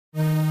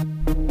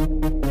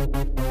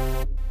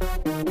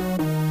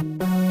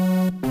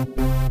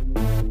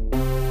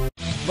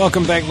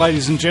Welcome back,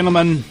 ladies and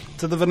gentlemen,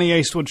 to the Vinny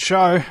Eastwood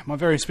Show. My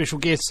very special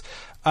guests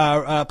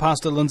are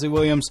Pastor Lindsey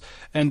Williams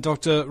and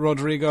Dr.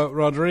 Rodrigo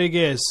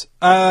Rodriguez.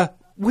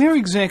 Where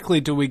exactly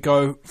do we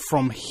go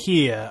from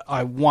here,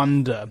 I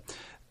wonder?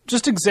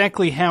 Just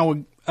exactly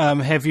how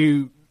have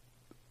you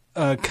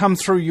come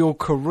through your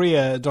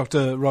career,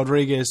 Dr.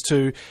 Rodriguez,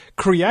 to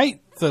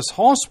create this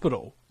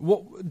hospital?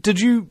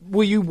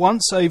 Were you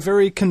once a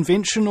very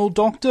conventional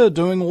doctor,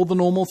 doing all the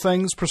normal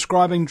things,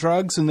 prescribing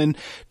drugs, and then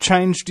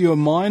changed your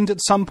mind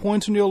at some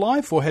point in your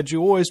life, or had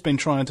you always been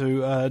trying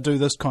to do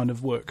this kind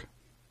of work?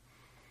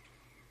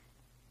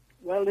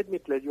 Well, let me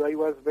tell you, I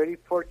was very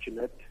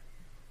fortunate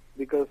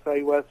because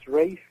I was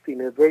raised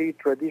in a very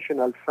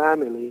traditional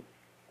family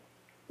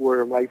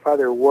where my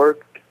father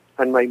worked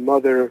and my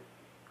mother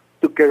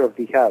took care of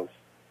the house,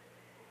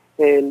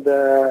 and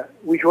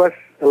which was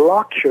a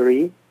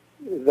luxury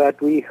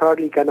that we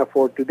hardly can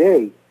afford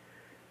today.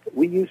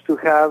 We used to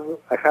have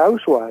a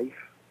housewife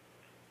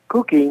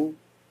cooking,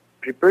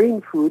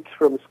 preparing foods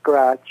from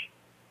scratch,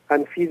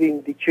 and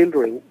feeding the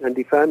children and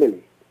the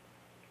family.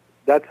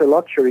 That's a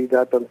luxury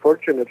that,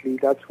 unfortunately,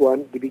 that's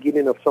the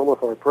beginning of some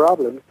of our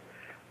problems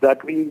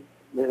that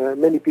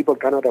many people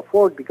cannot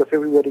afford because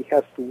everybody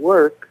has to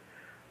work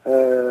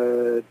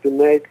to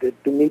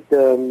meet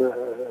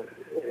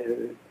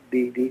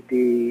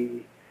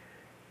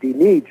the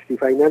needs, the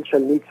financial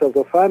needs of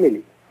the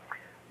family.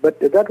 But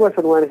that was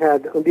on one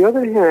hand. On the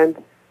other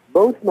hand,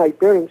 both my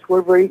parents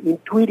were very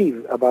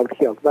intuitive about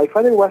health. My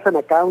father was an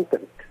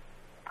accountant.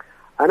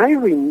 And I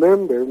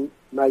remember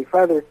my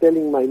father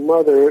telling my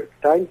mother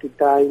time to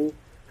time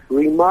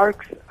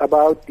remarks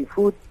about the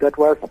food that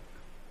was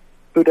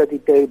put at the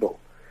table.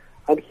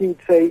 And he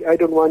would say, I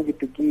don't want you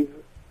to give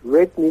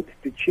red meat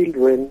to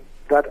children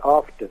that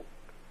often,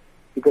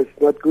 because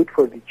it's not good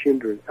for the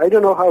children. I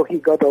don't know how he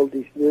got all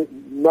this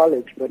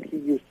knowledge, but he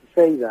used to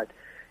say that.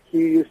 He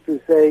used to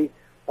say,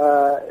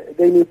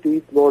 they need to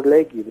eat more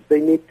legumes,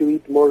 they need to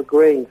eat more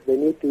grains, they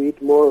need to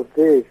eat more of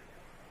this.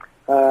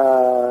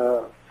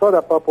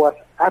 Soda pop was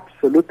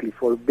absolutely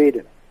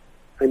forbidden.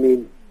 I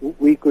mean,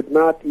 we could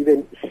not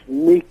even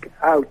sneak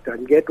out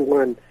and get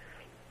one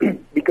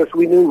because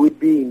we knew we'd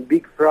be in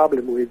big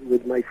problem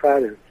with my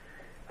father.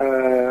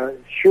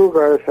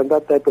 Sugars and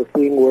that type of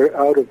thing were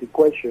out of the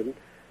question.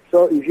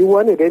 So if you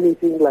wanted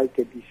anything like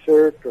a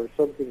dessert or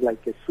something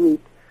like a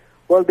sweet,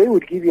 well, they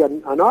would give you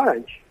an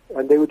orange,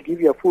 and they would give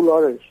you a full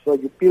orange. So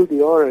you peel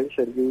the orange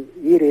and you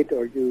eat it,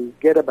 or you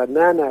get a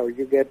banana, or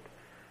you get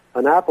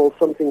an apple,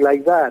 something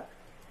like that.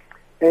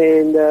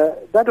 And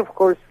that, of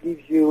course,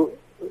 it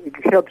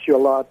helps you a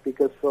lot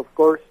because, of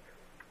course,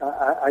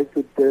 I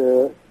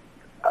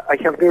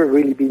have never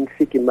really been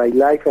sick in my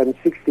life. I'm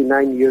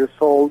 69 years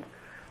old,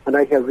 and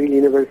I have really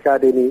never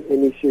had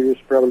any serious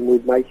problem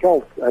with my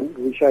health, and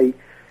which I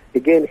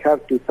again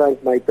have to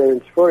thank my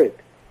parents for it.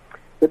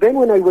 But then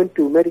when I went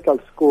to medical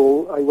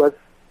school, I was,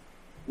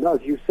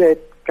 as you said,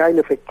 kind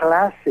of a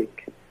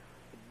classic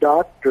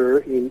doctor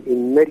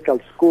in medical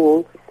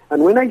school.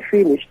 And when I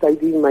finished, I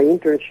did my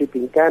internship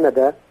in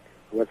Canada.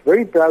 I was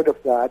very proud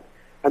of that.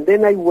 And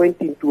then I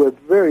went into a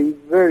very,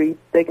 very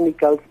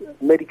technical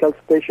medical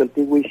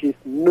specialty, which is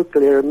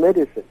nuclear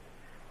medicine.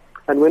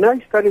 And when I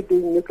started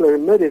doing nuclear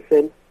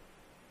medicine,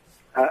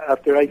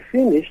 after I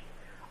finished,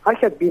 I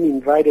had been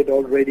invited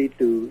already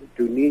to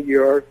New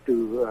York,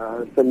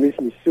 to St. Louis,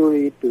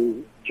 Missouri,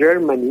 to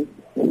Germany,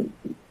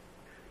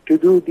 to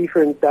do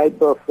different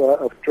type of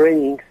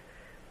trainings.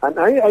 And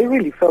I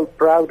really felt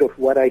proud of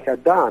what I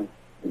had done.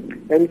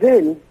 And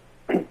then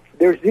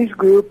there's this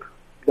group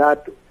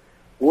that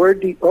were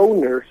the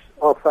owners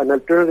of an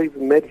alternative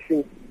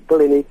medicine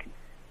clinic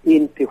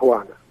in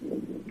Tijuana.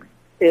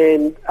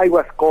 And I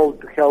was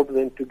called to help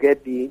them to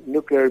get the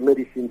nuclear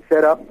medicine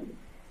set up.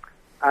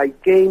 I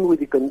came with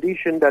the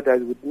condition that I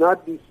would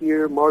not be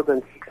here more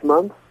than 6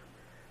 months,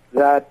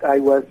 that I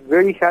was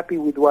very happy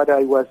with what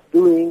I was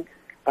doing,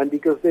 and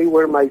because they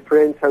were my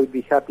friends, I would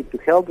be happy to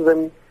help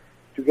them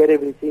to get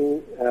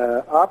everything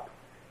up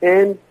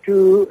and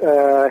to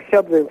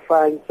help them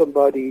find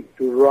somebody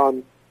to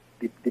run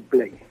the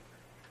place.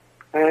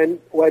 And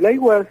while I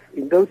was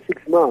in those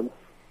 6 months,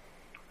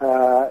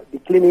 the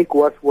clinic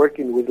was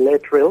working with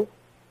Letril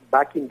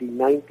back in the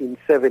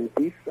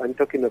 1970s. I'm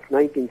talking of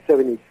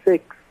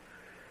 1976.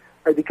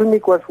 The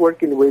clinic was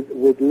working with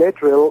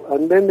Letril,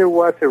 and then there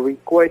was a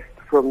request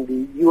from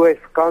the U.S.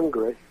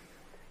 Congress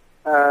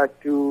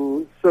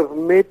to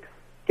submit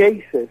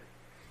cases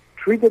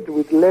treated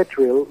with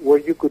Letril where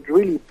you could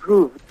really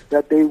prove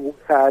that they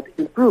had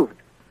improved.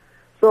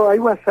 So I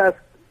was asked,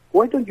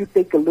 why don't you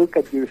take a look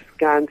at your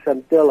scans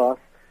and tell us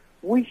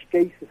which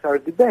cases are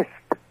the best?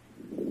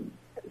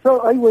 So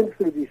I went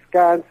through the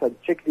scans and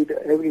checked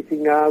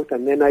everything out,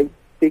 and then I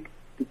picked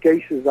the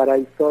cases that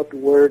I thought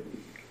were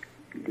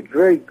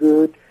very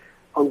good,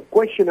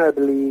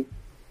 unquestionably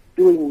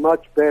doing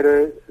much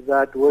better,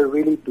 that were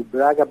really to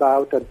brag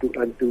about and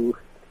to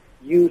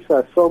use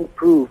as some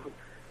proof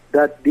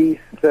that this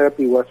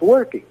therapy was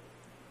working.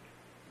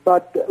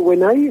 But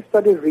when I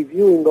started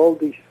reviewing all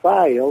these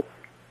files,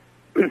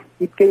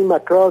 it came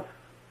across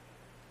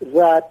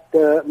that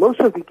most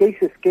of the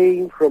cases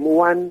came from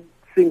one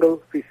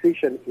single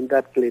physician in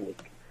that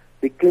clinic.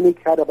 The clinic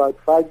had about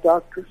 5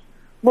 doctors.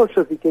 Most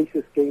of the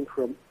cases came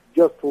from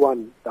just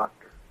one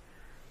doctor.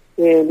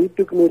 And it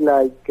took me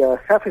like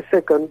half a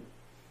second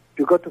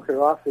to go to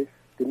her office.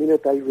 The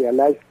minute I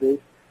realized this,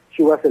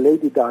 she was a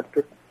lady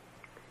doctor.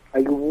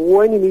 I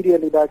went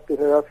immediately back to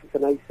her office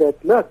and I said,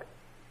 look,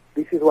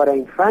 this is what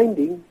I'm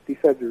finding. These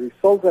are the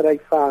results that I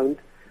found.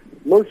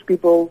 Most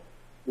people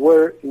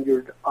were in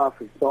your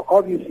office. So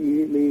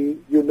obviously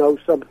you know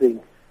something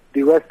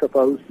the rest of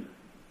us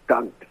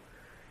don't.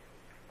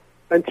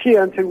 And she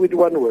answered with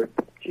one word.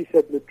 She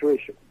said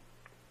nutrition.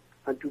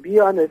 And to be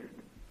honest,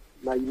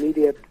 my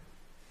immediate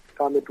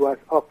comment was,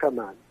 oh, come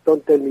on,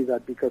 don't tell me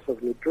that because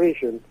of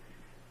nutrition,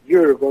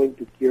 you're going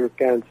to cure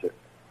cancer.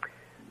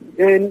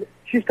 And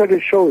she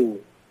started showing me.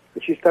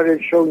 She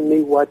started showing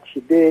me what she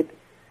did.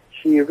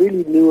 She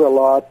really knew a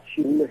lot.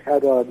 She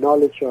had a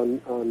knowledge on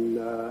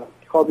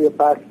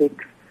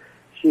homeopathics.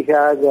 She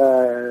had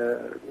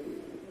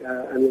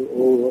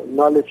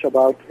knowledge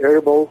about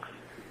herbals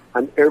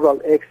and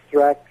herbal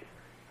extracts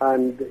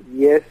and,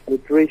 yes,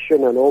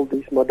 nutrition and all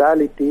these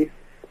modalities.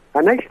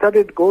 And I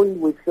started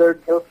going with her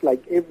just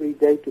like every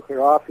day to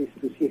her office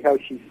to see how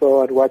she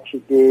saw it, what she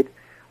did.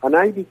 And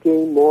I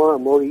became more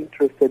and more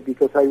interested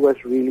because I was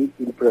really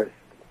impressed.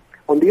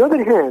 On the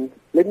other hand,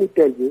 let me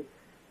tell you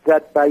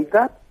that by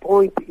that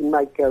point in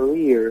my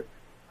career,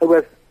 I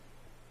was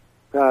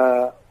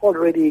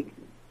already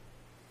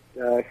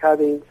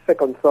having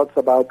second thoughts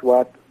about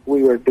what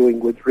we were doing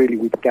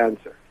with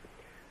cancer.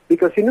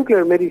 Because in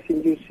nuclear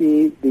medicine, you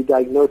see the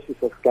diagnosis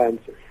of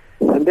cancer.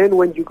 And then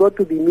when you go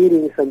to the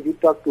meetings and you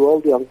talk to all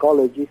the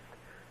oncologists,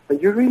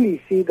 and you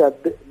really see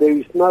that there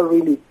is not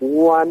really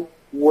one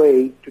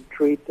way to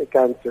treat a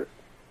cancer.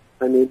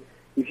 I mean,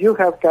 if you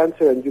have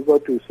cancer and you go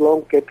to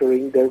Sloan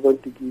Kettering, they're going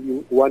to give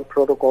you one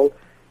protocol.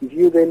 If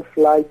you then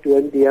fly to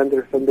MD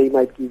Anderson, they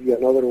might give you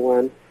another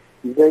one.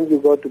 If then you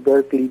go to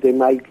Berkeley, they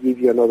might give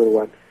you another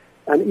one.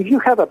 And if you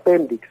have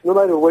appendix, no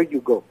matter where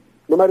you go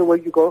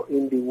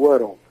in the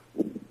world,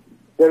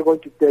 they're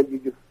going to tell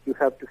you you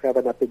have to have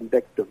an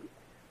appendectomy,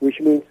 which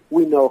means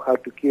we know how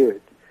to cure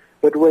it.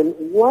 But when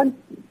one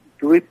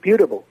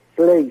reputable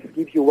place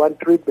gives you one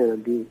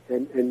treatment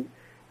and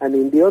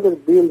in the other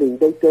building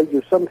they tell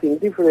you something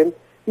different,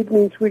 it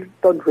means we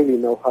don't really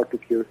know how to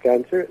cure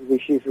cancer,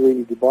 which is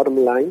really the bottom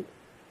line.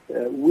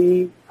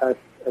 We, as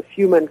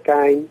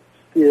humankind,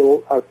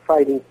 still are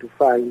fighting to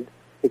find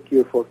a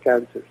cure for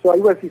cancer. So I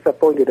was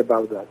disappointed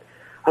about that.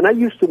 And I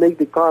used to make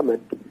the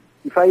comment,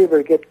 if I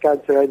ever get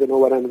cancer, I don't know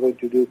what I'm going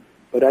to do,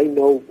 but I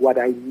know what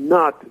I'm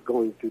not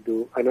going to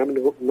do, and I'm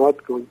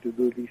not going to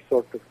do this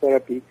sort of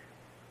therapy,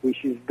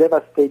 which is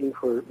devastating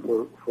for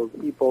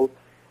people,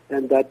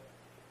 and that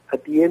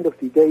at the end of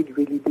the day, it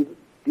really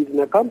didn't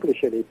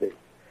accomplish anything.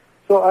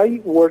 So I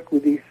worked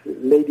with this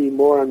lady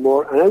more and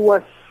more, and I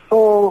was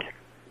so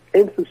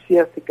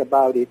enthusiastic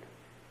about it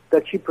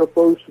that she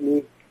proposed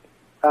me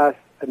as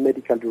a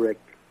medical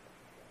director.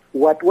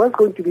 What was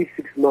going to be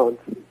 6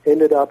 months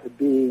ended up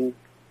being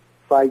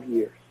 5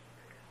 years.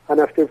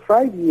 And after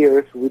 5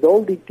 years, with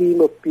all the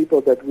team of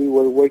people that we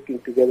were working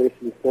together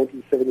since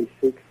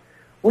 1976,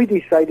 we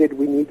decided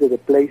we needed a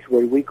place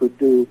where we could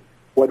do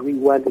what we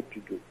wanted to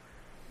do.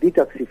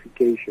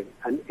 Detoxification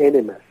and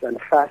enemas and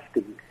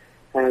fasting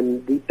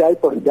and the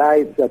type of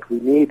diets that we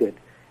needed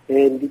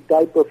and the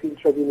type of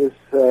intravenous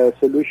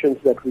solutions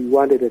that we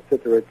wanted,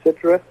 etc.,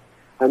 etc.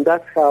 And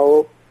that's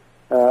how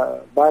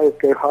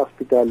BioCare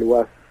Hospital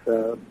was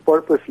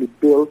purposely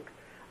built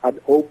and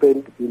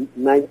opened in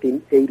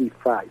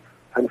 1985.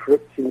 And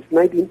since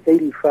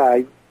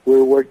 1985,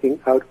 we're working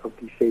out of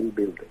the same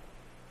building.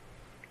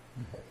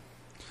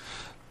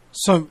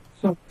 So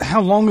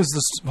how long has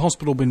this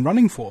hospital been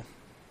running for?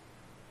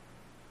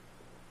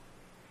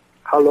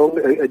 How long?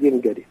 I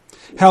didn't get it.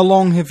 How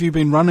long have you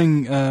been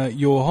running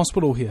your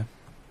hospital here?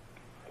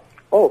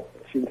 Oh,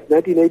 since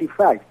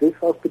 1985. This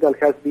hospital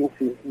has been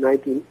since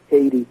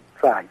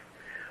 1985.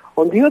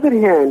 On the other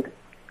hand,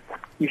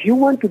 if you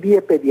want to be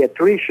a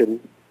pediatrician,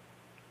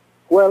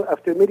 well,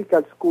 after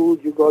medical school,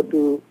 you go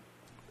to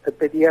a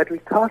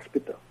pediatric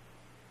hospital.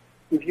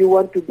 If you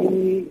want to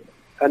be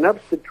an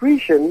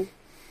obstetrician,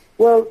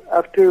 well,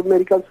 after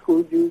medical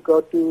school, you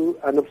go to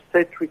an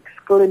obstetrics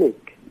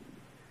clinic.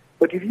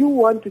 But if you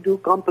want to do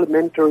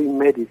complementary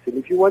medicine,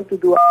 if you want to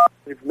do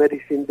alternative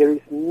medicine, there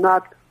is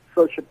not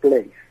such a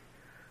place.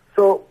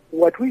 So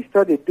what we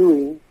started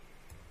doing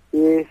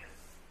is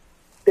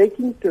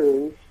taking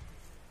turns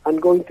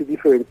and going to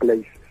different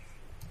places.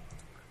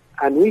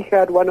 And we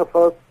had one of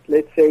us,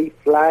 let's say,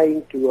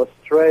 flying to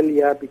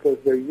Australia because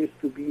there used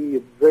to be a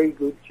very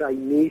good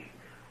Chinese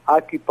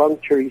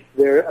acupuncturist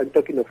there. I'm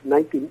talking of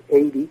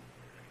 1980.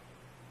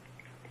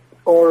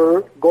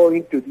 Or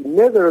going to the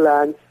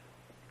Netherlands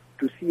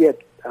to see a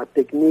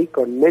technique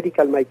on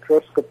medical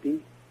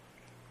microscopy,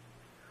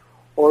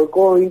 or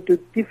going to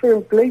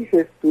different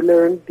places to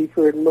learn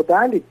different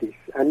modalities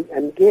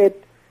and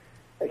get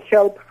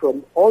help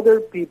from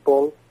other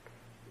people.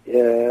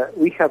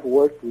 We have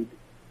worked with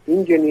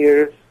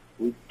engineers,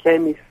 with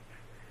chemists,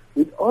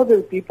 with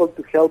other people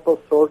to help us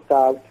sort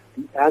out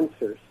the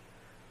answers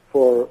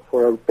for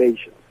our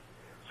patients.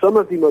 Some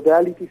of the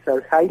modalities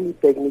are highly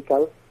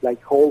technical,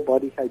 like whole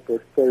body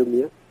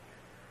hyperthermia.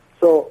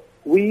 So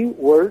we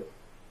were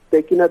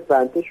taking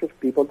advantage of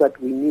people that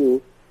we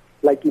knew,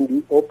 like in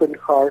the open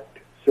heart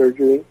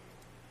surgery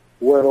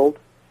world,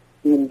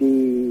 in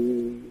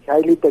the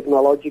highly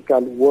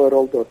technological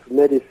world of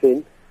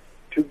medicine,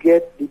 to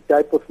get the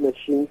type of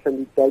machines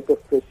and the type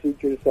of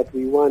procedures that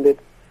we wanted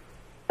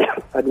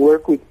and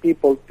work with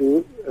people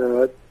to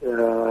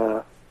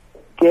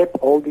get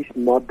all these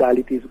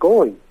modalities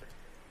going.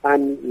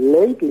 And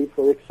lately,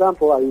 for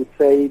example, I would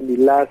say in the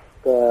last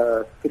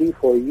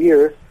 3-4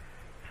 years,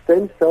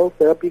 stem cell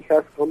therapy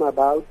has come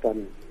about,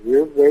 and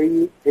we're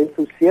very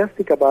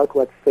enthusiastic about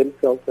what stem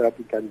cell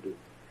therapy can do.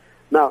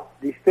 Now,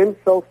 the stem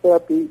cell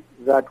therapy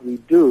that we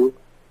do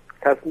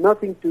has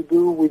nothing to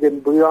do with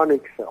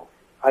embryonic cells.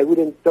 I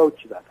wouldn't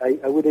touch that.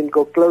 I wouldn't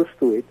go close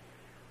to it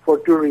for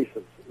 2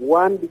 reasons.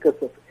 One, because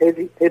of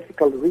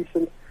ethical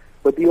reasons,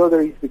 but the other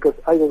is because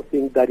I don't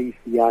think that is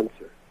the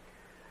answer.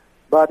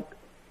 But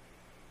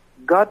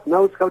God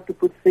knows how to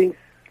put things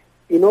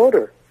in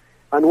order.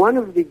 And one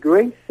of the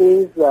great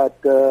things that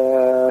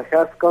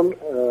has come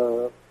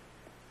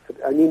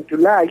into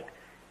light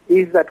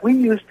is that we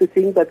used to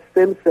think that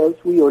stem cells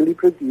we only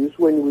produce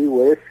when we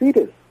were a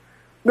fetus.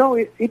 No,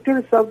 it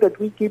turns out that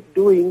we keep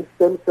doing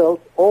stem cells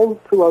all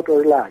throughout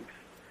our lives.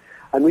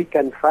 And we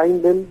can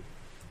find them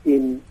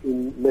in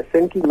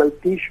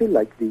mesenchymal tissue,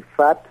 like the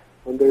fat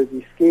under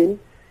the skin,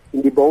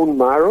 in the bone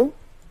marrow,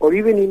 or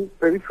even in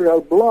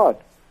peripheral blood.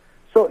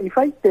 So if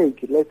I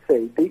take, let's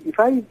say, if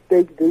I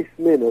take this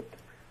minute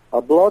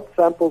a blood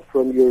sample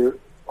from your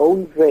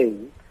own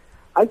vein,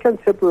 I can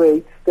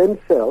separate stem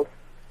cells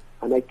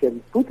and I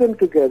can put them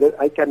together.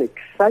 I can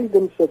excite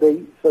them so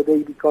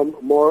they become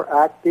more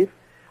active,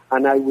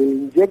 and I will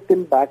inject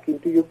them back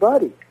into your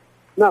body.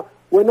 Now,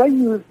 when I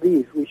use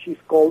this, which is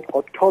called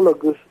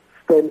autologous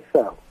stem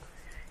cell,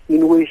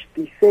 in which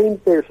the same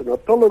person,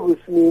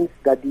 autologous means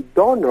that the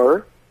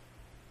donor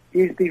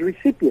is the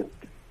recipient.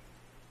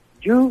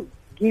 You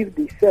give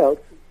the cells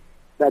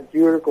that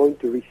you're going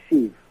to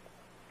receive.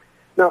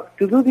 Now,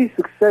 to do this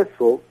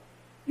successful,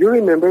 you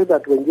remember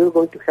that when you're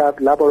going to have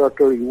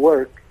laboratory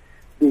work,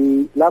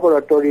 the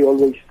laboratory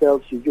always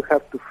tells you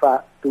have to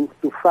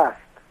fast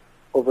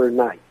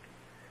overnight.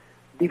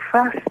 The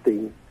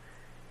fasting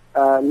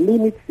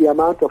limits the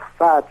amount of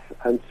fats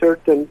and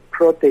certain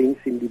proteins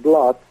in the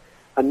blood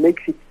and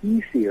makes it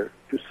easier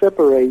to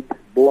separate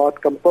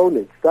blood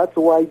components. That's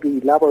why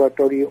the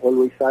laboratory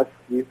always asks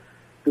you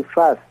to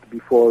fast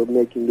before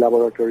making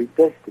laboratory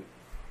testing.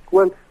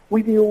 Well,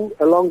 we do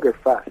a longer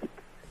fast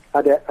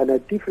and a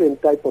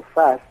different type of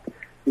fast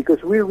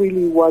because we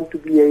really want to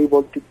be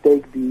able to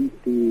take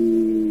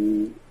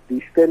the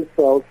stem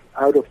cells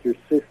out of your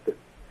system.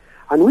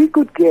 And we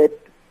could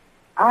get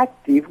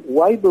active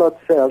white blood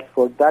cells,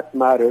 for that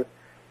matter,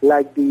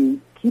 like the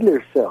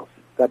killer cells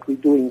that we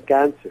do in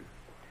cancer,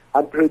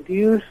 and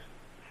produce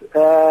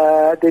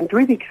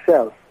dendritic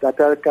cells that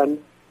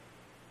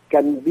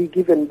can be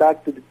given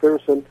back to the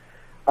person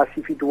as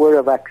if it were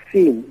a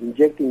vaccine,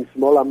 injecting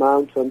small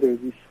amounts under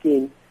the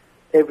skin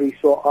every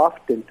so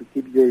often to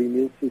keep your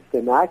immune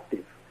system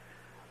active.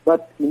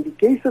 But in the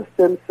case of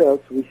stem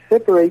cells, we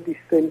separate the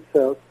stem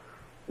cells,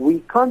 we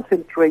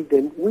concentrate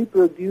them, we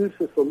produce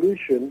a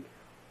solution,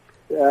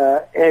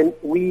 and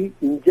we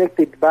inject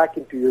it back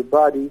into your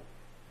body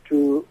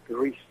to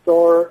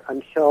restore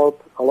and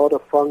help a lot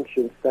of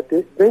functions that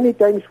many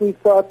times we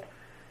thought,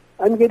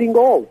 I'm getting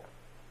old.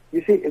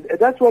 You see,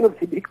 that's one of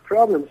the big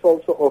problems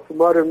also of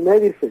modern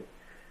medicine.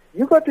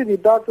 You go to the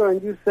doctor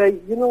and you say,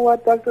 you know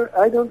what, doctor,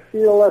 I don't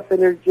feel as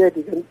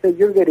energetic, and say,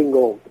 you're getting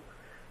old.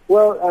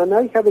 Well, and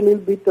I have a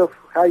little bit of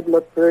high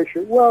blood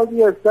pressure. Well,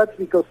 yes, that's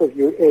because of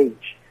your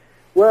age.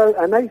 Well,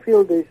 and I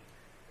feel this.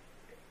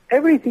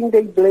 Everything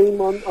they blame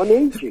on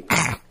aging.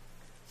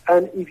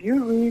 And if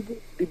you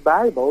read the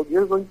Bible,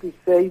 you're going to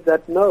say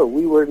that, no,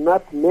 we were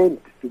not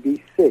meant to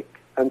be sick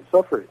and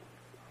suffering.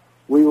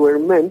 We were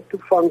meant to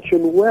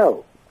function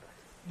well.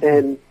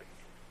 And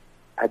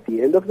at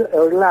the end of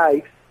our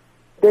lives,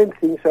 then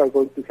things are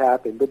going to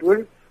happen. But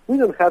we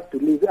don't have to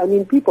live. I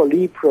mean, people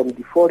live from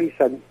the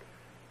 40s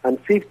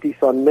and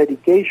 50s on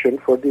medication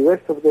for the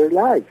rest of their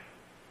lives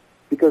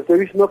because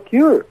there is no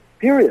cure,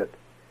 period.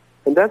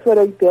 And that's what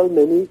I tell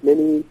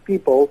many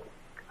people.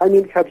 I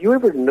mean, have you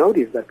ever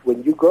noticed that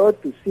when you go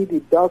to see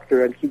the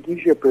doctor and he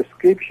gives you a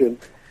prescription,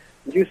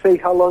 you say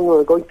how long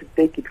are going to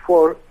take it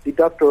for, the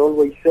doctor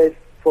always says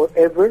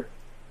forever?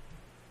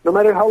 No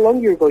matter how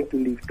long you're going to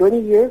live, 20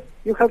 years,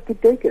 you have to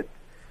take it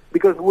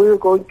because we're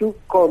going to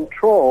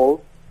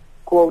control,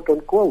 quote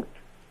unquote.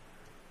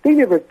 They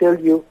never tell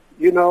you,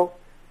 you know,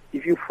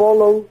 if you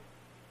follow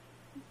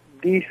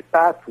this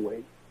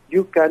pathway,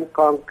 you can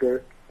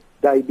conquer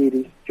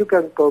diabetes, you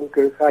can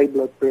conquer high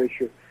blood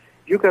pressure,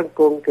 you can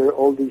conquer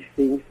all these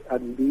things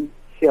and be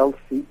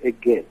healthy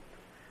again.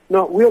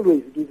 No, we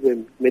always give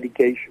them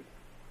medication.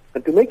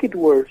 And to make it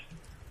worse,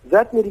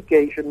 that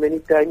medication many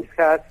times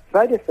has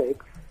side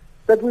effects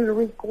that will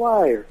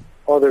require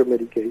other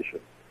medication.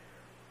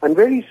 And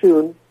very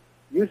soon,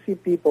 you see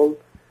people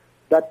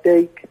that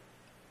take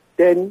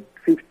 10,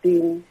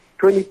 15,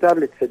 20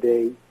 tablets a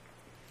day,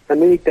 and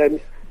many times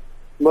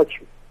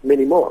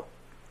many more.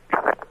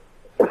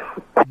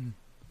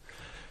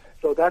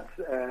 So that's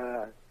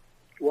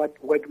what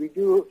we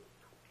do.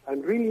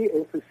 I'm really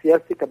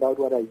enthusiastic about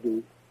what I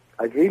do.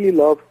 I really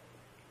love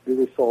the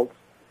results.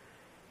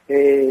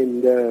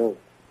 And the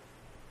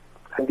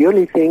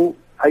only thing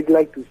I'd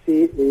like to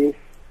see is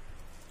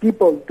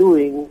people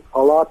doing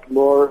a lot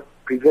more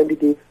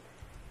preventative,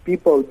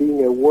 people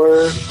being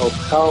aware of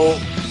how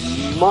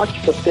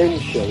much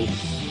potential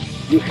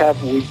you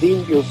have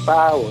within your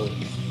power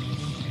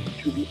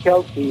to be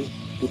healthy,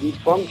 to be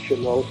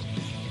functional,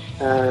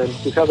 and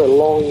to have a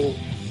long,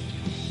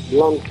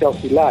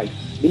 healthy life.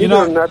 Believe it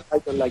or not, I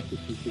don't like to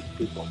see sick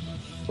people.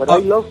 But I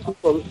love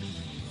people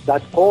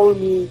that call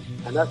me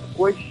and ask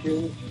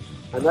questions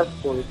and ask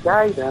for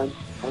guidance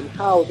on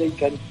how they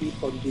can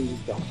keep on doing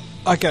so.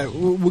 Okay,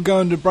 we're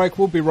going to break.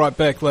 We'll be right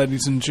back,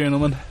 ladies and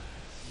gentlemen.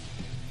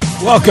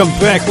 Welcome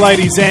back,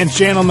 ladies and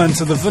gentlemen,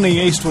 to the Vinny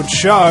Eastwood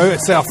Show.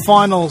 It's our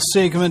final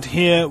segment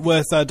here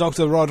with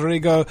Dr.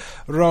 Rodrigo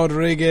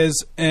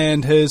Rodriguez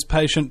and his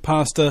patient,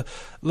 Pastor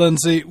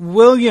Lindsey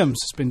Williams.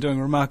 He's been doing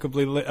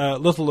remarkably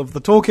little of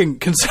the talking,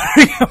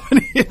 considering how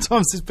many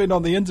times he's been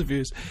on the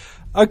interviews.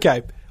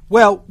 Okay.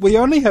 Well, we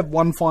only have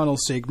one final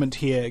segment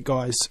here,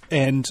 guys,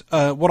 and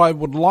what I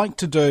would like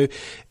to do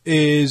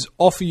is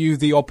offer you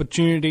the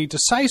opportunity to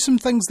say some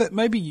things that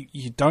maybe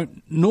you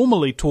don't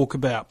normally talk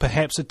about.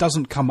 Perhaps it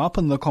doesn't come up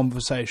in the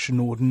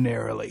conversation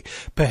ordinarily.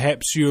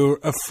 Perhaps you're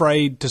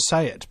afraid to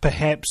say it.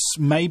 Perhaps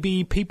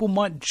maybe people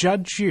might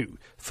judge you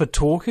for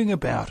talking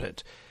about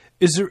it.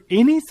 Is there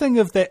anything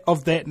of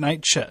that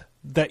nature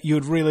that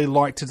you'd really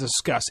like to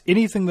discuss?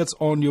 Anything that's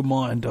on your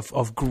mind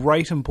of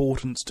great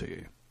importance to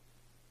you?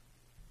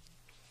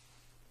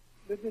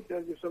 Let me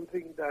tell you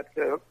something that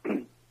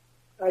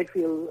I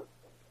feel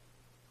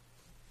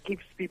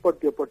gives people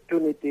the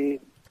opportunity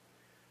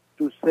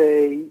to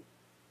say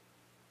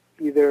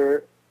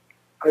either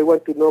I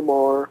want to know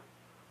more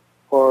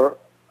or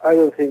I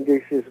don't think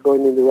this is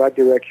going in the right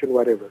direction,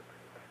 whatever.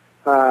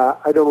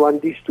 I don't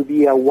want this to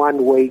be a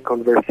one-way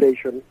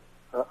conversation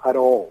at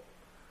all.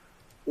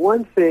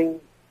 One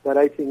thing that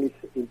I think is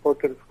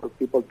important for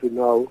people to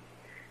know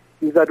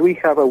is that we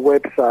have a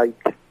website,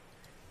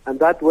 and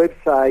that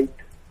website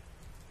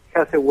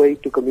has a way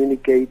to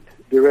communicate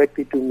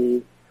directly to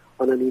me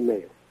on an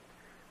email.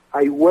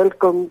 I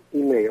welcome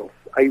emails.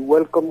 I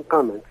welcome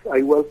comments.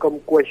 I welcome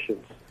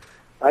questions.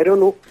 I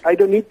don't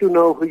need to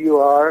know who you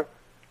are,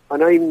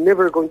 and I'm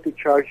never going to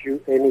charge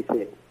you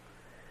anything.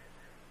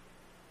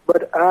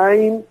 But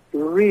I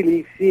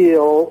really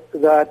feel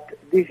that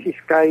this is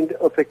kind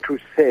of a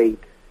crusade.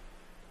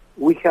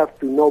 We have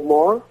to know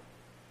more.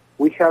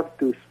 We have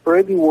to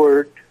spread the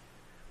word.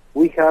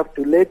 We have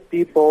to let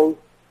people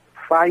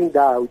find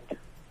out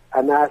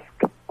and ask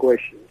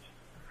questions.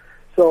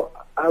 So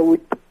I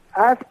would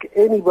ask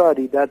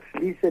anybody that's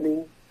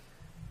listening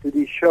to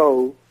the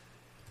show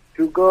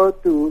to go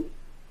to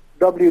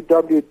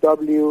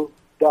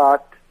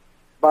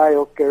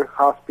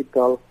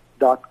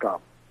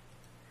www.biocarehospital.com.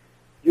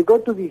 You go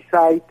to the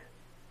site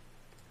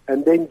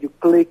and then you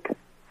click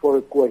for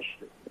a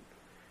question.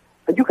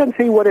 And you can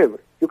say whatever.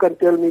 You can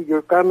tell me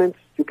your comments,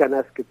 you can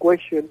ask a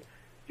question,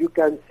 you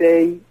can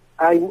say,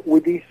 I'm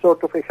with this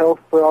sort of a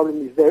health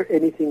problem. Is there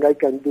anything I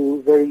can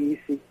do? Very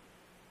easy.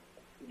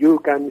 You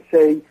can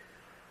say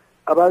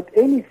about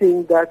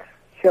anything that's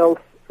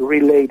health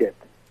related.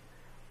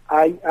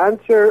 I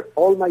answer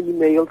all my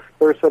emails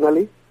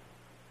personally,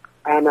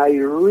 and I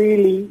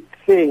really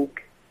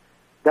think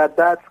that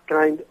that's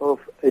kind of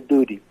a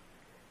duty.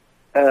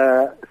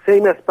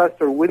 Same as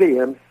Pastor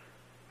Williams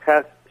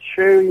has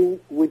sharing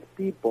with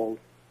people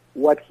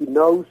what he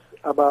knows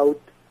about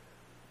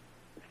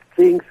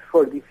things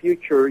for the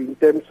future in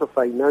terms of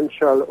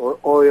financial or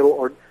oil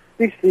or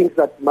these things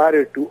that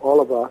matter to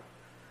all of us.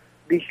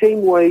 The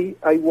same way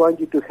I want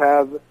you to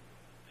have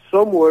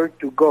somewhere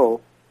to go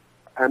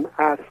and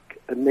ask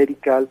a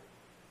medical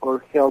or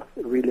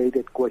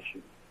health-related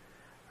question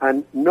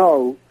and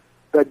know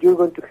that you're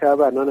going to have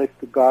an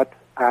honest-to-God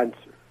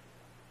answer.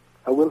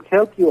 I will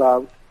help you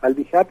out. I'll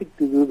be happy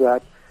to do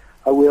that.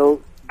 I will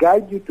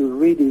guide you to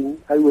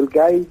reading. I will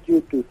guide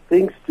you to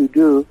things to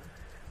do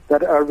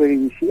that are very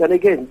easy. And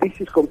again, this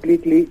is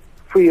completely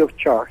free of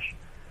charge.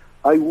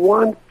 I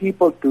want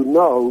people to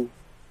know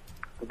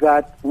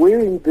that we're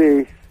in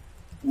this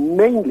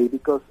mainly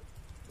because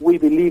we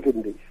believe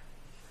in this.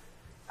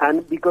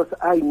 And because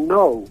I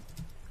know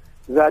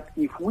that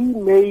if we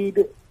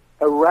made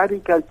a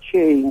radical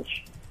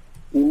change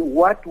in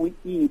what we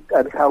eat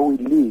and how we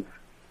live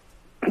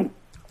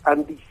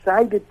and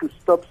decided to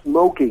stop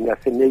smoking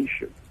as a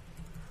nation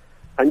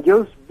and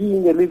just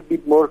being a little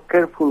bit more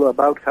careful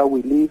about how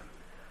we live,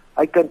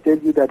 I can tell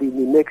you that in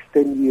the next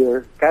 10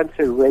 years,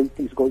 cancer rate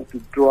is going to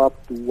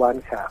drop to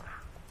 1/2.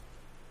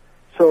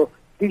 So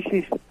this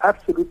is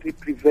absolutely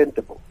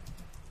preventable.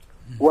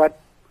 What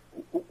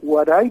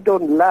what I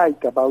don't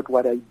like about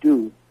what I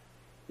do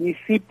is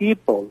see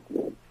people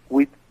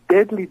with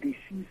deadly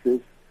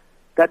diseases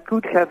that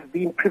could have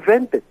been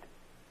prevented,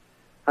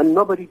 and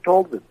nobody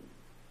told them.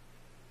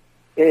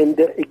 And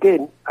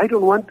again, I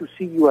don't want to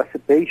see you as a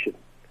patient,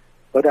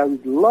 but I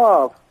would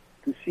love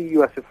to see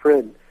you as a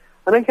friend.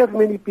 And I have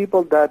many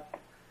people that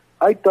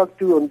I talk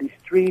to on the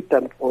street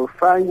or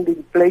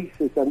finding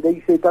places, and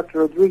they say, Dr.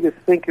 Rodriguez,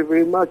 thank you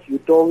very much. You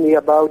told me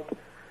about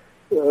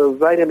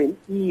vitamin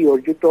E, or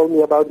you told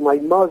me about my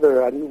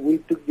mother, and we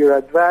took your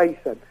advice,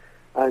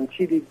 and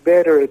she did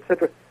better,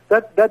 etc.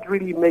 That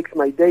really makes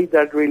my day.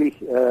 That really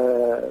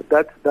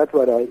that's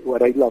what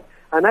I love.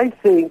 And I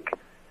think,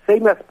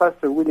 same as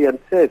Pastor Williams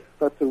says,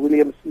 Pastor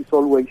Williams is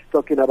always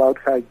talking about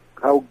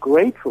how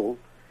grateful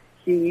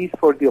he is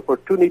for the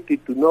opportunity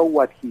to know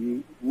what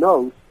he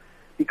knows,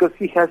 because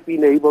he has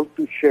been able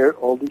to share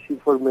all this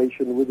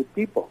information with the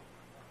people.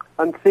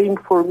 And same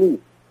for me.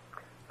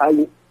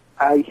 I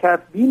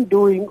have been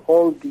doing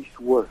all this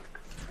work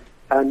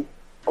and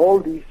all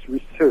this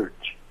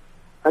research,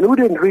 and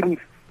wouldn't really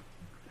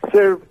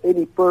serve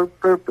any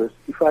purpose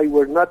if I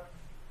were not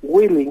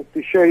willing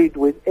to share it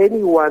with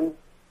anyone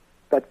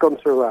that comes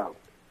around.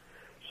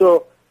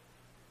 So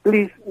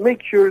please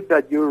make sure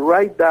that you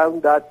write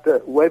down that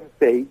web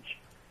page,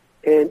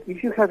 and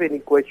if you have any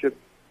questions,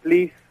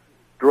 please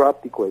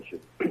drop the question.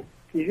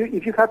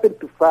 If you happen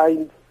to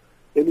find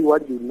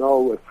anyone you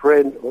know, a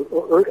friend,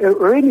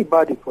 or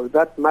anybody for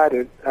that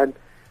matter, and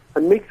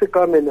makes a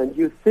comment and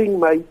you think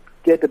might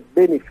get a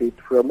benefit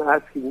from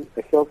asking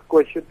a health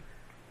question,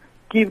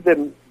 give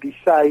them the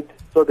site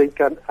so they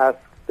can ask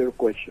their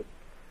question.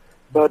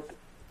 But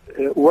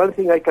one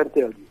thing I can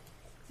tell you,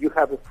 you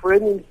have a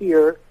friend in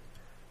here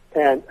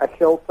and a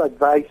health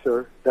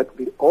advisor that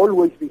will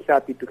always be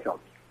happy to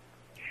help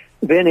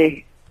you.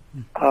 Vinny,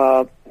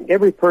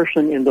 every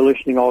person in the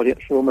listening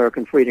audience for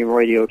American Freedom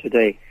Radio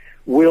today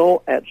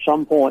will at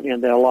some point in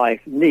their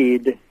life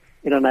need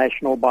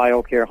International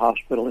BioCare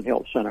Hospital and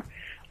Health Center.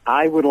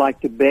 I would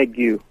like to beg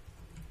you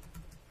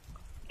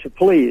to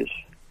please,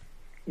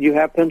 you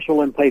have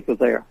pencil and paper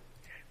there,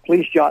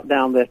 please jot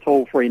down their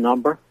toll-free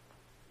number.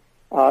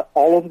 All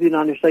over the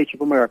United States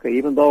of America,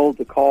 even though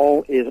the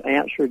call is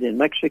answered in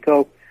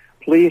Mexico,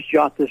 please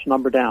jot this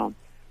number down.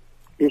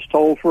 It's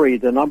toll-free.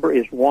 The number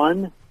is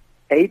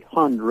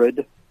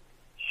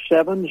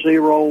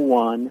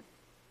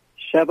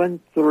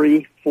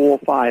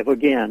 1-800-701-7345.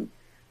 Again,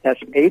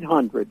 that's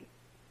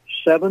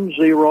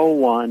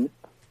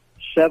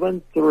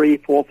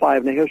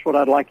 800-701-7345. Now, here's what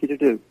I'd like you to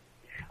do.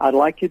 I'd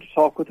like you to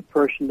talk with the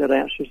person that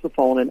answers the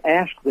phone and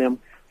ask them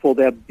for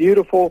their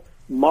beautiful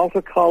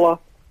multicolor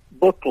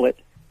booklet,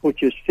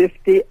 which is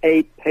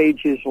 58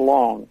 pages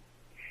long.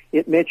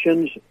 It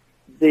mentions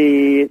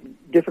the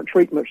different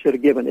treatments that are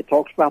given. It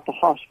talks about the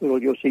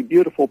hospital. You'll see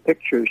beautiful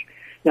pictures.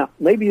 Now,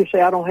 maybe you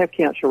say, I don't have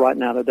cancer right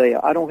now today.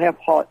 I don't have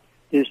heart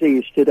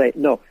disease today.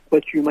 No,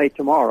 but you may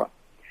tomorrow.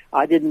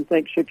 I didn't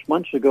think 6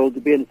 months ago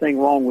there'd be anything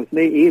wrong with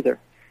me either.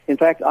 In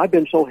fact, I've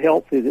been so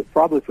healthy that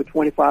probably for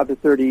 25 to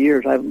 30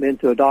 years I haven't been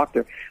to a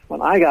doctor. When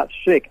I got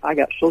sick, I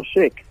got so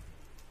sick,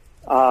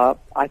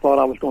 I thought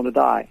I was going to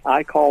die.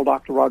 I called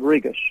Dr.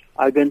 Rodriguez.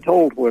 I've been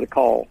told where to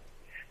call.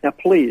 Now,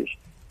 please,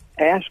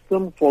 ask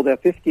them for their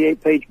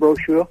 58-page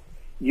brochure.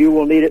 You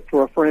will need it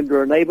for a friend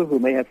or a neighbor who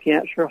may have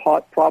cancer,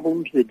 heart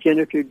problems,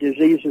 degenerative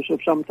diseases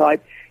of some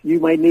type. You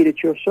may need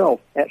it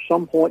yourself. At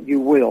some point, you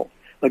will.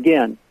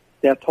 Again,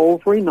 their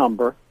toll-free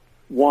number,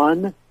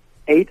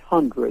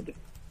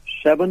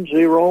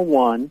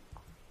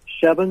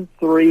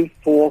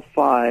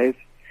 1-800-701-7345,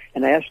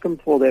 and ask them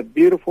for their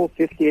beautiful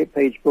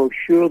 58-page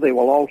brochure. They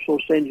will also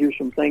send you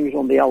some things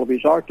on the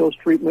Alvisartos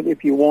treatment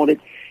if you want it.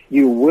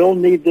 You will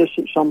need this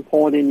at some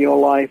point in your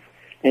life.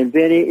 And,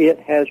 Vinny, it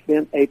has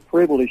been a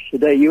privilege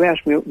today. You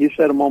asked me, you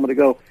said a moment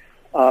ago,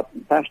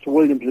 Pastor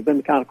Williams has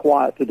been kind of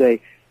quiet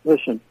today.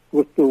 Listen,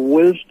 with the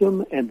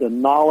wisdom and the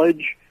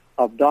knowledge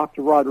of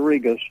Dr.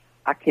 Rodriguez,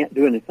 I can't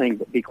do anything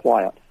but be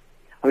quiet.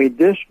 I mean,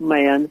 this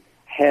man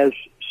has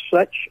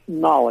such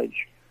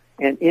knowledge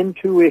and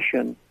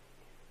intuition,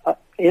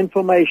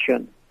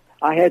 information.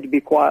 I had to be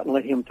quiet and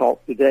let him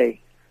talk today.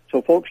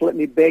 So, folks, let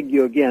me beg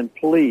you again,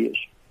 please,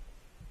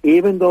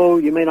 even though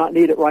you may not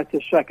need it right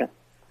this second,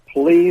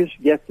 please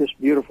get this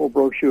beautiful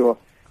brochure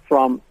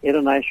from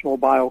International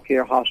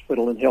BioCare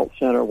Hospital and Health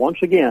Center.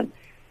 Once again,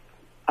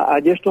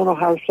 I just don't know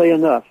how to say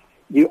enough.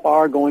 You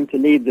are going to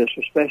need this,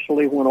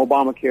 especially when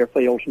Obamacare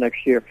fails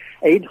next year.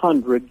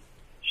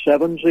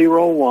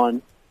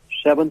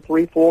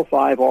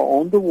 800-701-7345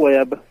 or on the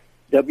web,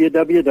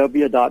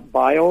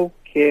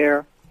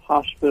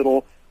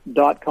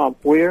 www.biocarehospital.com.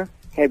 Where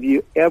have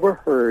you ever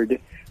heard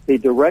the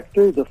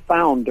director, the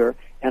founder,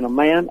 and a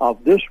man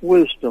of this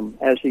wisdom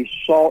as he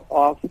sought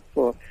off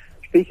for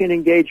speaking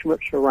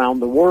engagements around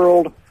the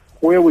world,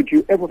 where would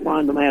you ever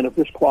find a man of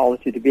this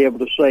quality to be able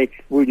to say,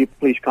 will you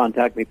please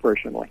contact me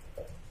personally?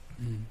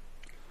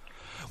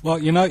 Well,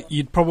 you know,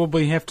 you'd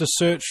probably have to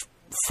search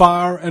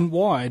far and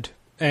wide,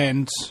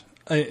 and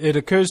it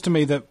occurs to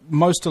me that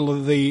most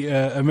of the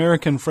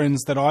American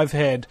friends that I've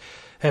had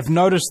have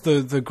noticed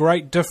the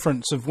great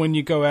difference of when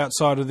you go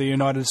outside of the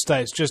United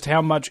States, just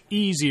how much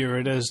easier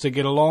it is to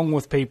get along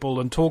with people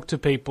and talk to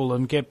people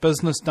and get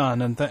business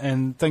done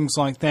and things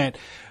like that.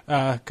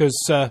 Because,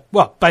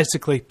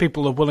 basically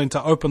people are willing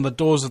to open the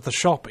doors of the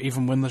shop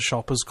even when the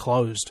shop is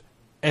closed,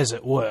 as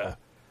it were.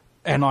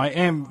 And I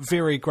am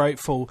very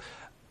grateful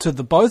to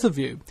the both of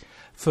you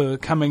for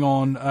coming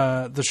on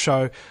the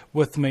show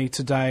with me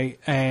today.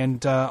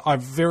 And I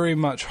very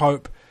much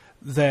hope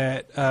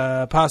that,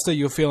 Pastor,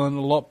 you're feeling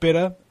a lot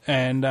better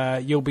and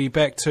you'll be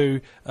back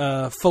to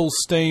full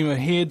steam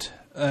ahead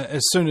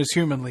as soon as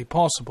humanly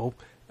possible.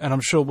 And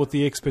I'm sure with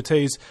the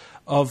expertise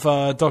of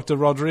Dr.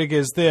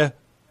 Rodriguez there,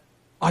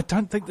 I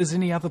don't think there's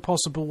any other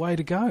possible way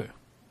to go.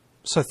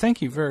 So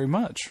thank you very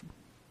much.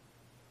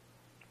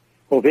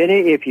 Well,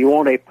 Vinny, if you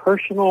want a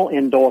personal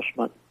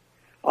endorsement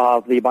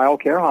of the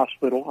BioCare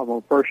Hospital, of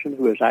a person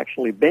who has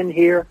actually been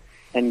here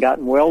and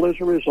gotten well as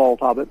a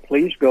result of it,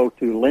 please go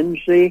to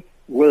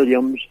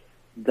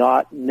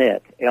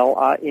LindseyWilliams.net,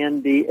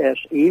 Lindsey,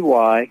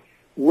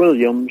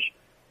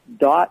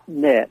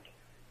 Williams.net.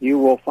 You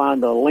will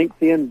find a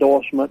lengthy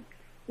endorsement,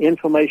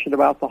 information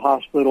about the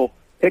hospital,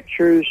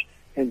 pictures,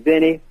 and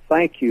Vinny,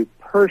 thank you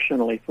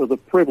personally for the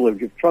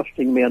privilege of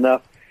trusting me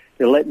enough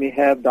to let me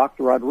have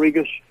Dr.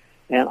 Rodriguez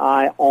and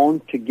I on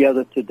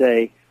together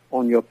today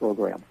on your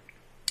program.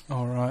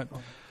 All right.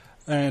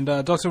 And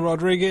Dr.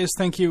 Rodriguez,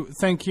 thank you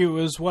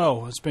as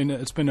well. It's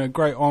been a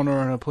great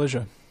honor and a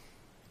pleasure.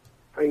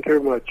 Thank you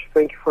very much.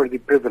 Thank you for the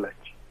privilege.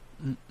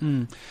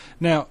 Mm-mm.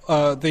 Now,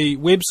 the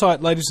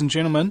website, ladies and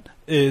gentlemen,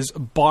 is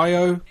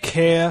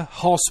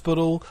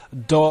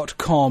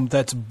biocarehospital.com.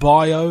 That's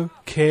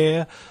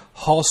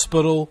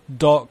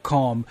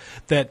biocarehospital.com.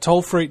 That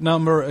toll-free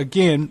number,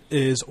 again,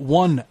 is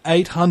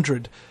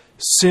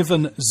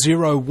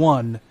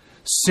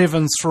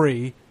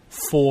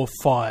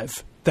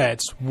 1-800-701-7345.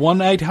 That's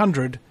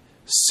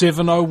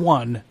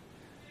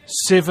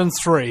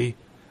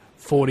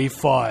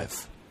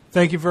 1-800-701-7345.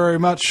 Thank you very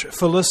much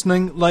for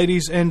listening,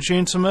 ladies and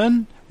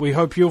gentlemen. We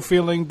hope you're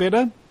feeling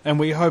better, and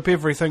we hope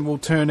everything will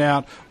turn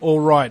out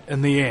all right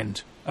in the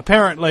end.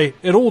 Apparently,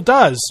 it all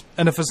does,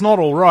 and if it's not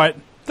all right,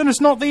 then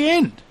it's not the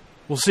end.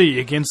 We'll see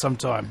you again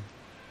sometime.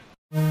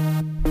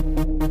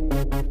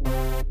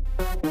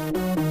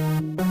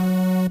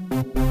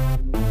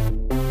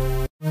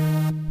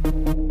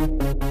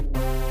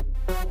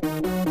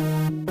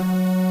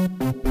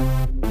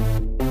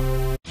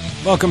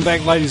 Welcome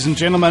back, ladies and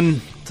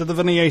gentlemen, to the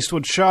Vinny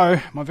Eastwood Show.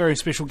 My very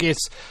special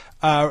guests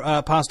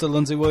are Pastor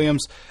Lindsey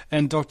Williams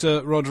and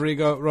Dr.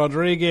 Rodrigo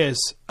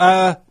Rodriguez.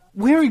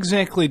 Where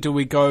exactly do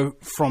we go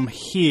from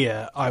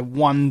here, I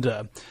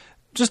wonder?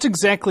 Just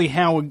exactly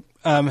how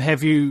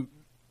have you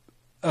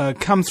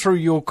come through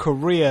your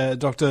career,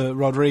 Dr.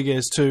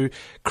 Rodriguez, to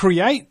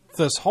create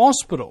this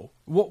hospital?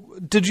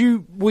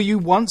 Were you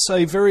once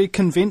a very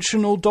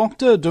conventional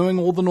doctor, doing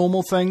all the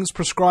normal things,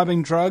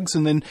 prescribing drugs,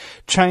 and then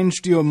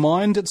changed your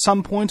mind at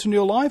some point in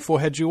your life, or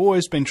had you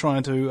always been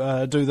trying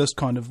to do this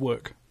kind of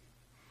work?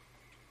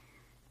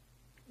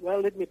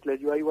 Well, let me tell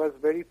you, I was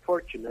very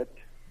fortunate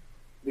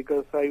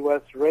because I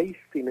was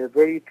raised in a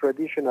very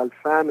traditional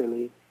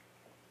family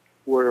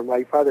where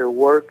my father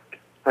worked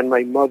and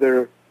my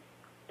mother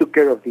took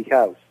care of the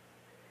house,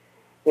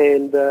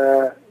 and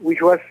which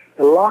was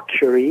a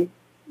luxury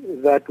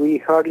that we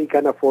hardly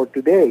can afford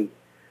today.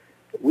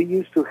 We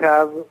used to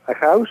have a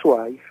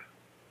housewife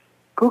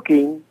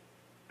cooking,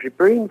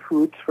 preparing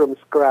foods from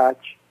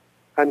scratch,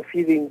 and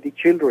feeding the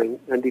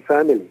children and the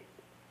family.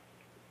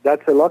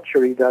 That's a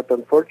luxury that,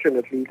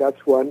 unfortunately,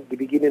 that's the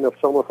beginning of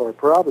some of our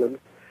problems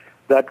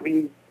that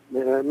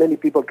many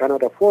people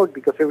cannot afford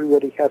because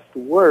everybody has to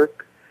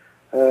work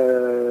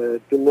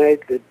to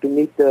meet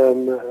the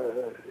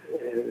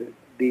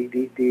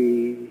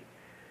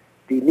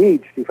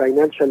needs, the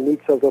financial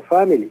needs of the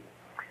family.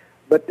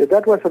 But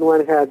that was on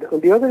one hand. On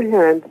the other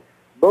hand,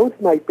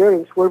 both my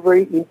parents were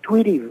very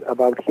intuitive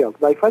about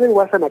health. My father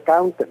was an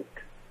accountant.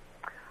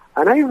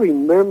 And I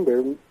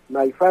remember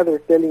my father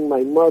telling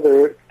my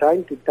mother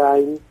time to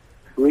time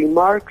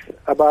remarks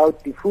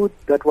about the food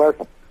that was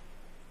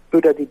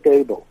put at the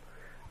table.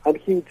 And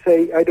he would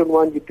say, I don't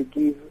want you to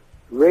give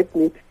red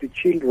meat to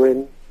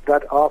children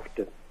that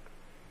often,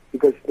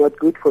 because it's not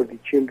good for the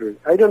children.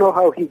 I don't know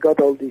how he got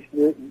all this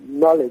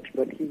knowledge,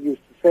 but he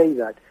used to say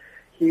that.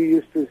 He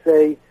used to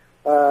say,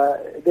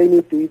 they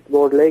need to eat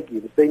more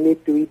legumes, they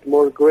need to eat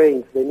more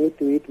grains, they need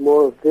to eat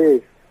more of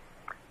this.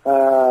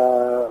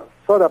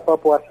 Soda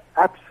pop was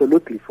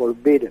absolutely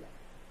forbidden.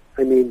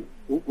 I mean,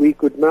 we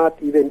could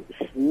not even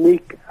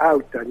sneak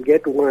out and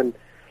get one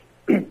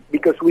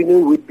because we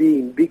knew we'd be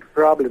in big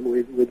problem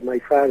with my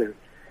father.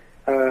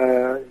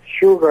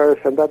 Sugars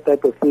and that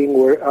type of thing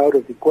were out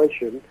of the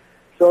question.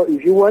 So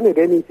if you wanted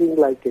anything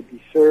like a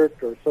dessert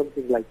or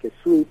something like a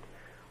sweet,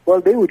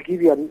 well, they would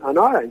give you an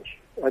orange,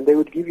 and they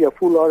would give you a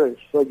full orange.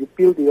 So you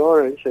peel the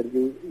orange and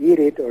you eat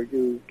it, or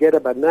you get a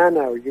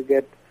banana, or you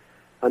get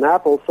an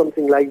apple,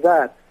 something like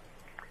that.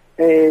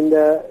 And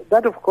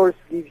that, of course,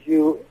 gives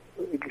you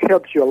it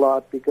helps you a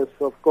lot because,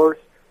 of course,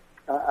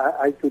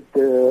 I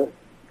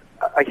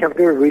have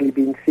never really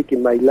been sick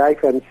in my life.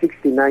 I'm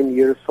 69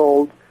 years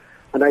old,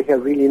 and I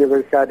have really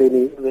never had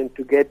any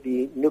to get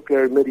the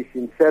nuclear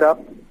medicine set up.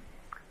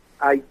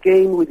 I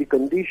came with the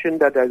condition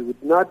that I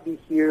would not be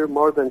here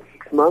more than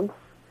 6 months,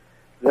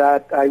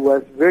 that I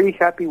was very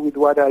happy with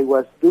what I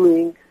was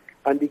doing,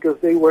 and because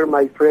they were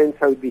my friends,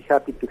 I would be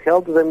happy to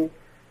help them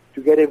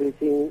to get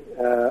everything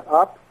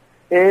up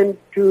and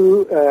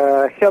to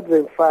help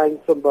them find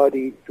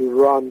somebody to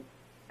run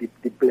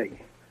the place.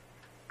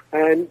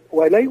 And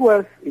while I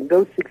was in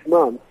those 6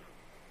 months,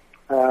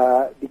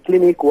 the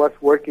clinic was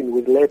working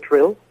with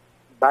Letril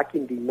back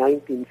in the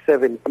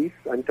 1970s.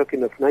 I'm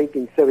talking of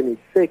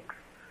 1976.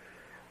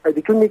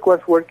 The clinic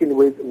was working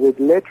with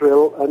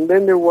Letril, and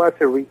then there was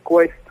a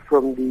request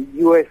from the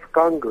U.S.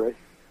 Congress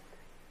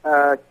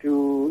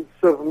to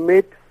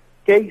submit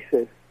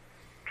cases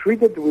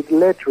treated with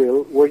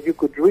Letril where you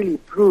could really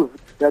prove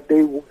that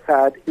they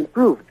had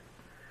improved.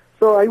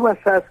 So I was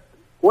asked,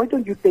 why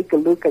don't you take a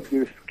look at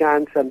your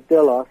scans and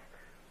tell us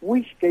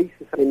which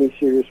cases have any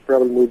serious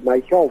problem with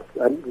my health,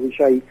 and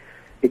which I,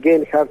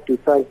 again, have to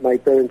thank my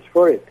parents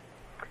for it.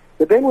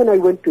 But then when I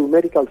went to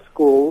medical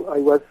school, I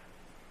was,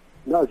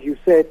 as you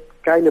said,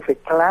 kind of a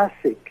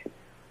classic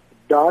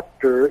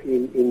doctor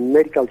in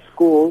medical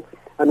school.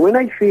 And when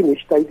I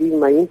finished, I did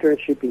my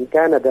internship in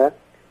Canada.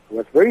 I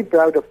was very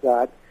proud of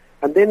that.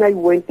 And then I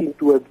went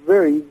into a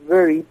very,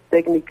 very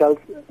technical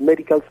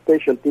medical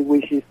specialty,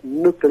 which is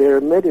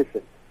nuclear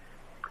medicine.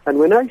 And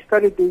when I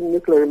started doing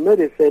nuclear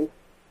medicine,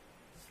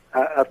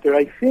 after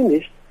I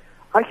finished,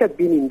 I had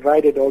been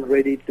invited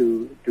already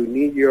to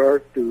New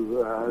York,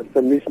 to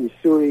St. Louis,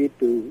 Missouri,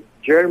 to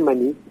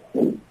Germany,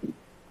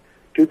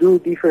 to do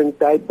different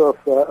type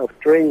of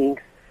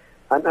trainings.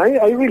 And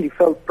I really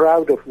felt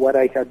proud of what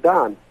I had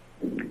done.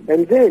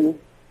 And then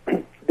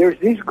there's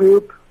this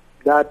group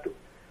that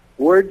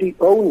were the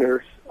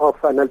owners of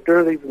an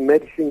alternative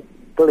medicine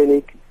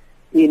clinic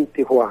in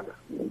Tijuana.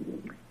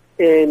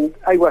 And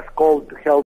I was called to help